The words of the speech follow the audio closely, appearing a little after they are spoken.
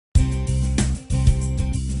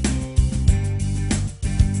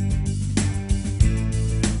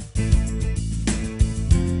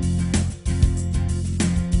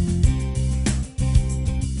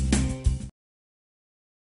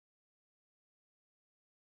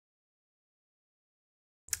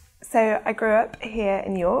So I grew up here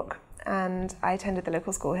in York and I attended the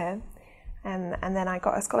local school here. And then I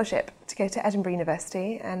got a scholarship to go to Edinburgh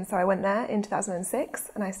University, and so I went there in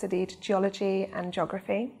 2006 and I studied geology and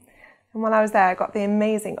geography. And while I was there, I got the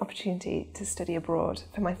amazing opportunity to study abroad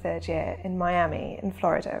for my third year in Miami in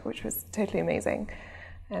Florida, which was totally amazing.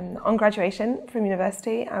 On graduation from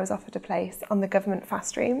university, I was offered a place on the government fast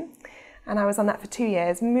stream, and I was on that for 2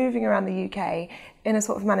 years, moving around the UK in a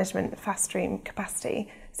sort of management fast stream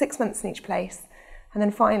capacity, 6 months in each place. And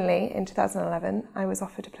then finally, in 2011, I was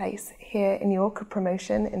offered a place here in York, a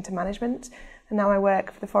promotion into management, and now I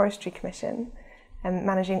work for the Forestry Commission,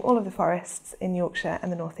 managing all of the forests in Yorkshire and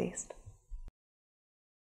the North East.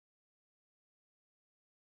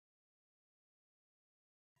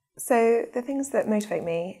 So the things that motivate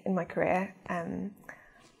me in my career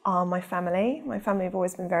are my family. My family have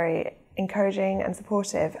always been very encouraging and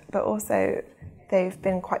supportive, but also they've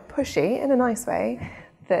been quite pushy in a nice way,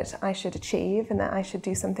 that I should achieve and that I should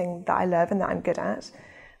do something that I love and that I'm good at.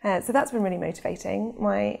 So that's been really motivating.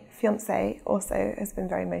 My fiancé also has been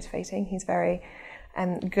very motivating. He's very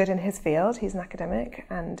good in his field. He's an academic,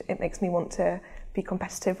 and it makes me want to be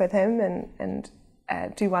competitive with him and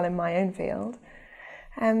do well in my own field.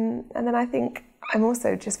 And then I think I'm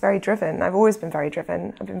also just very driven. I've always been very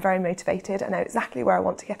driven. I've been very motivated. I know exactly where I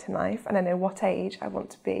want to get in life, and I know what age I want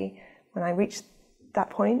to be when I reach that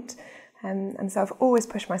point. And so I've always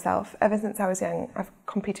pushed myself. Ever since I was young, I've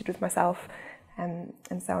competed with myself, and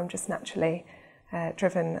so I'm just naturally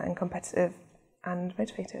driven and competitive and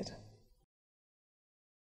motivated.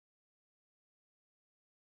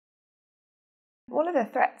 One of the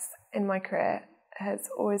threats in my career has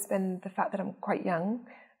always been the fact that I'm quite young.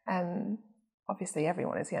 Obviously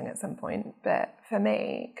everyone is young at some point, but for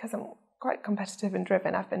me, because I'm quite competitive and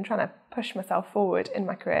driven, I've been trying to push myself forward in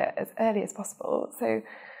my career as early as possible. So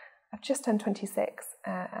I've just turned 26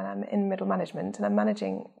 and I'm in middle management, and I'm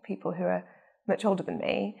managing people who are much older than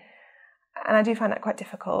me. And I do find that quite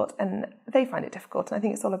difficult, and they find it difficult. And I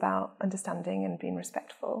think it's all about understanding and being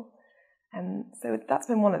respectful. And so that's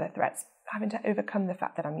been one of the threats, having to overcome the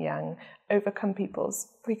fact that I'm young, overcome people's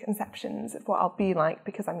preconceptions of what I'll be like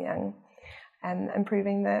because I'm young, and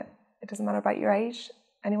proving that it doesn't matter about your age,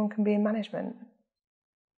 anyone can be in management.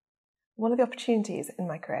 One of the opportunities in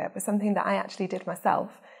my career was something that I actually did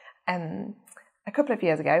myself. A couple of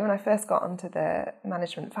years ago, when I first got onto the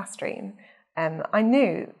management fast stream, I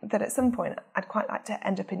knew that at some point I'd quite like to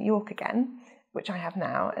end up in York again, which I have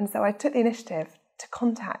now. And so I took the initiative to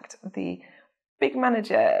contact the big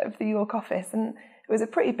manager of the York office, and it was a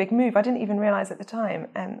pretty big move. I didn't even realise at the time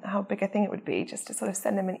how big a thing it would be, just to sort of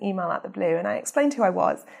send him an email out the blue. And I explained who I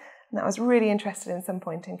was, and that I was really interested in some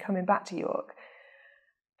point in coming back to York.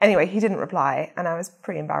 Anyway, he didn't reply, and I was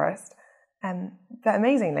pretty embarrassed. But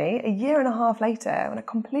amazingly, a year and a half later, when I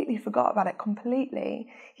completely forgot about it completely,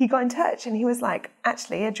 he got in touch and he was like,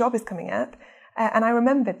 actually, a job is coming up, and I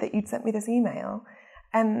remembered that you'd sent me this email,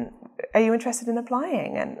 and are you interested in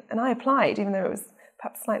applying? And I applied, even though it was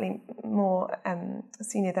perhaps slightly more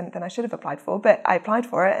senior than I should have applied for, but I applied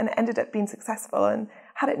for it and it ended up being successful. And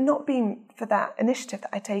had it not been for that initiative that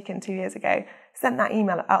I'd taken 2 years ago, sent that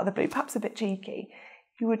email out of the blue, perhaps a bit cheeky,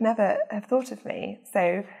 you would never have thought of me.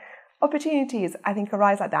 So opportunities, I think,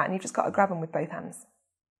 arise like that, and you've just got to grab them with both hands.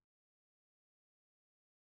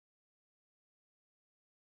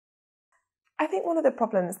 I think one of the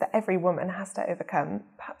problems that every woman has to overcome,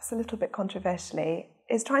 perhaps a little bit controversially,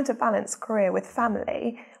 is trying to balance career with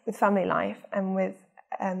family life, and with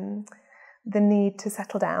the need to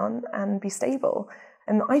settle down and be stable.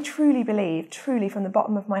 And I truly believe, truly from the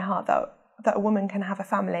bottom of my heart, that a woman can have a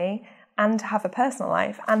family and have a personal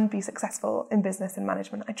life and be successful in business and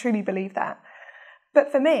management. I truly believe that.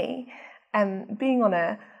 But for me, being on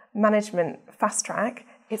a management fast track,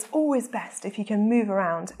 it's always best if you can move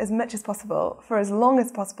around as much as possible for as long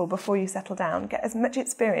as possible before you settle down, get as much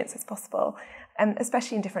experience as possible,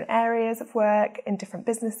 especially in different areas of work, in different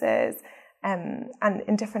businesses, and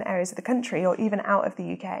in different areas of the country or even out of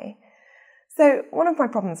the UK. So one of my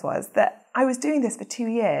problems was that I was doing this for 2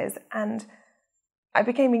 years and I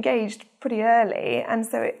became engaged pretty early, and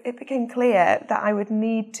so it became clear that I would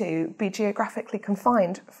need to be geographically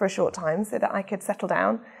confined for a short time so that I could settle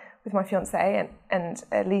down with my fiancé and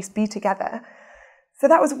at least be together. So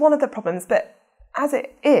that was one of the problems, but as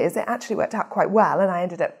it is, it actually worked out quite well, and I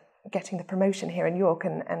ended up getting the promotion here in York,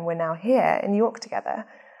 and we're now here in York together.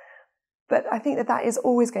 But I think that is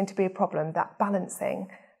always going to be a problem, that balancing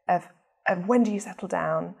of when do you settle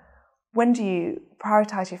down, when do you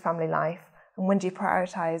prioritise your family life, and when do you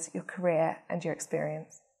prioritise your career and your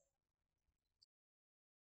experience?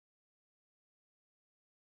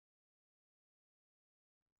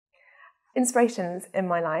 Inspirations in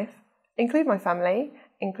my life include my family,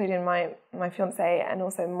 including my fiance and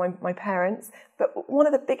also my parents. But one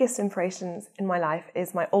of the biggest inspirations in my life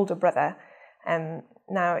is my older brother.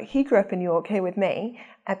 Now, he grew up in York here with me,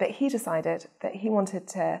 but he decided that he wanted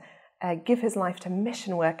to give his life to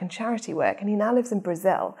mission work and charity work, and he now lives in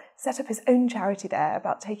Brazil, set up his own charity there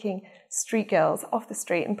about taking street girls off the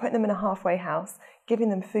street and putting them in a halfway house, giving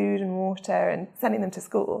them food and water and sending them to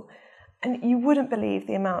school. And you wouldn't believe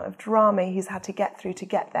the amount of drama he's had to get through to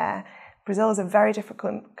get there. Brazil is a very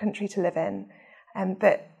difficult country to live in,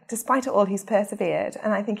 but despite it all, he's persevered,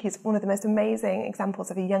 and I think he's one of the most amazing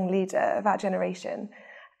examples of a young leader of our generation.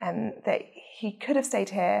 That he could have stayed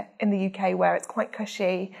here in the UK where it's quite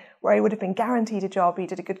cushy, where he would have been guaranteed a job. He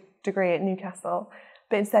did a good degree at Newcastle,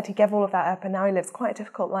 but instead he gave all of that up, and now he lives quite a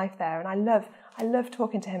difficult life there. And I love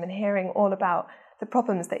talking to him and hearing all about the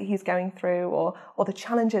problems that he's going through or the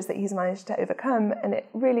challenges that he's managed to overcome, and it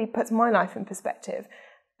really puts my life in perspective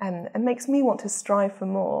and makes me want to strive for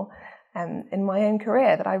more in my own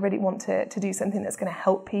career, that I really want to do something that's going to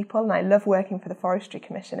help people. And I love working for the Forestry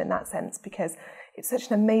Commission in that sense, because it's such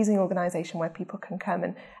an amazing organisation where people can come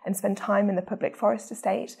and spend time in the public forest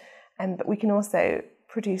estate, but we can also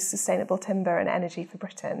produce sustainable timber and energy for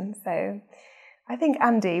Britain. So I think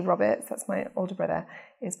Andy Roberts, that's my older brother,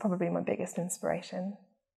 is probably my biggest inspiration.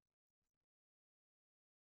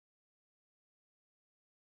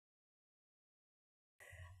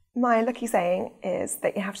 My lucky saying is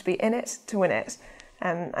that you have to be in it to win it.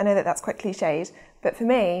 I know that that's quite cliched, but for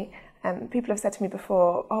me, people have said to me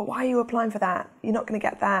before, "Oh, why are you applying for that? You're not going to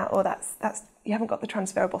get that," or that's you haven't got the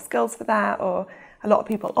transferable skills for that, or a lot of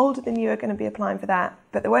people older than you are going to be applying for that.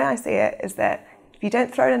 But the way I see it is that if you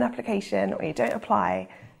don't throw in an application or you don't apply,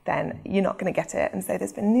 then you're not going to get it. And so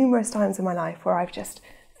there's been numerous times in my life where I've just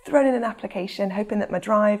thrown in an application, hoping that my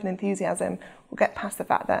drive and enthusiasm will get past the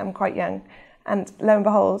fact that I'm quite young. And lo and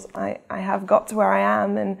behold, I have got to where I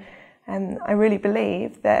am, and I really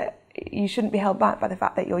believe that you shouldn't be held back by the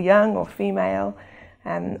fact that you're young or female,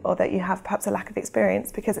 or that you have perhaps a lack of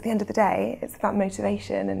experience, because at the end of the day, it's about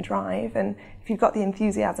motivation and drive. And if you've got the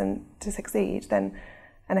enthusiasm to succeed, then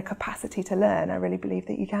and a capacity to learn, I really believe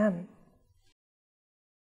that you can.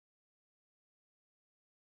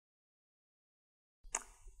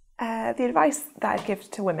 The advice that I'd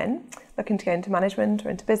give to women looking to go into management or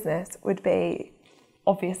into business would be,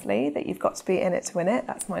 obviously, that you've got to be in it to win it.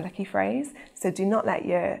 That's my lucky phrase. So do not let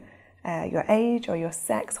your age or your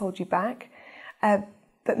sex hold you back.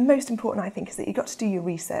 But most important, I think, is that you've got to do your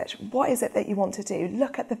research. What is it that you want to do?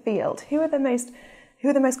 Look at the field. Who are the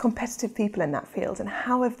most competitive people in that field, and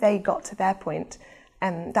how have they got to their point,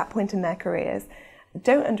 that point in their careers?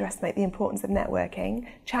 Don't underestimate the importance of networking.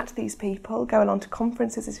 Chat to these people, go along to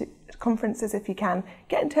conferences if you can,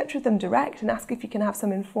 get in touch with them direct and ask if you can have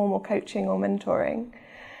some informal coaching or mentoring.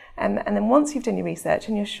 And then once you've done your research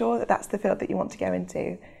and you're sure that that's the field that you want to go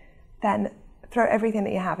into, then throw everything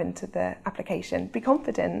that you have into the application. Be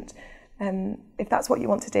confident. If that's what you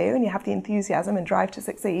want to do and you have the enthusiasm and drive to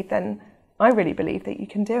succeed, then I really believe that you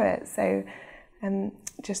can do it. So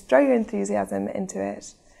just throw your enthusiasm into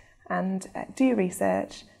it, and do your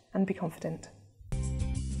research and be confident.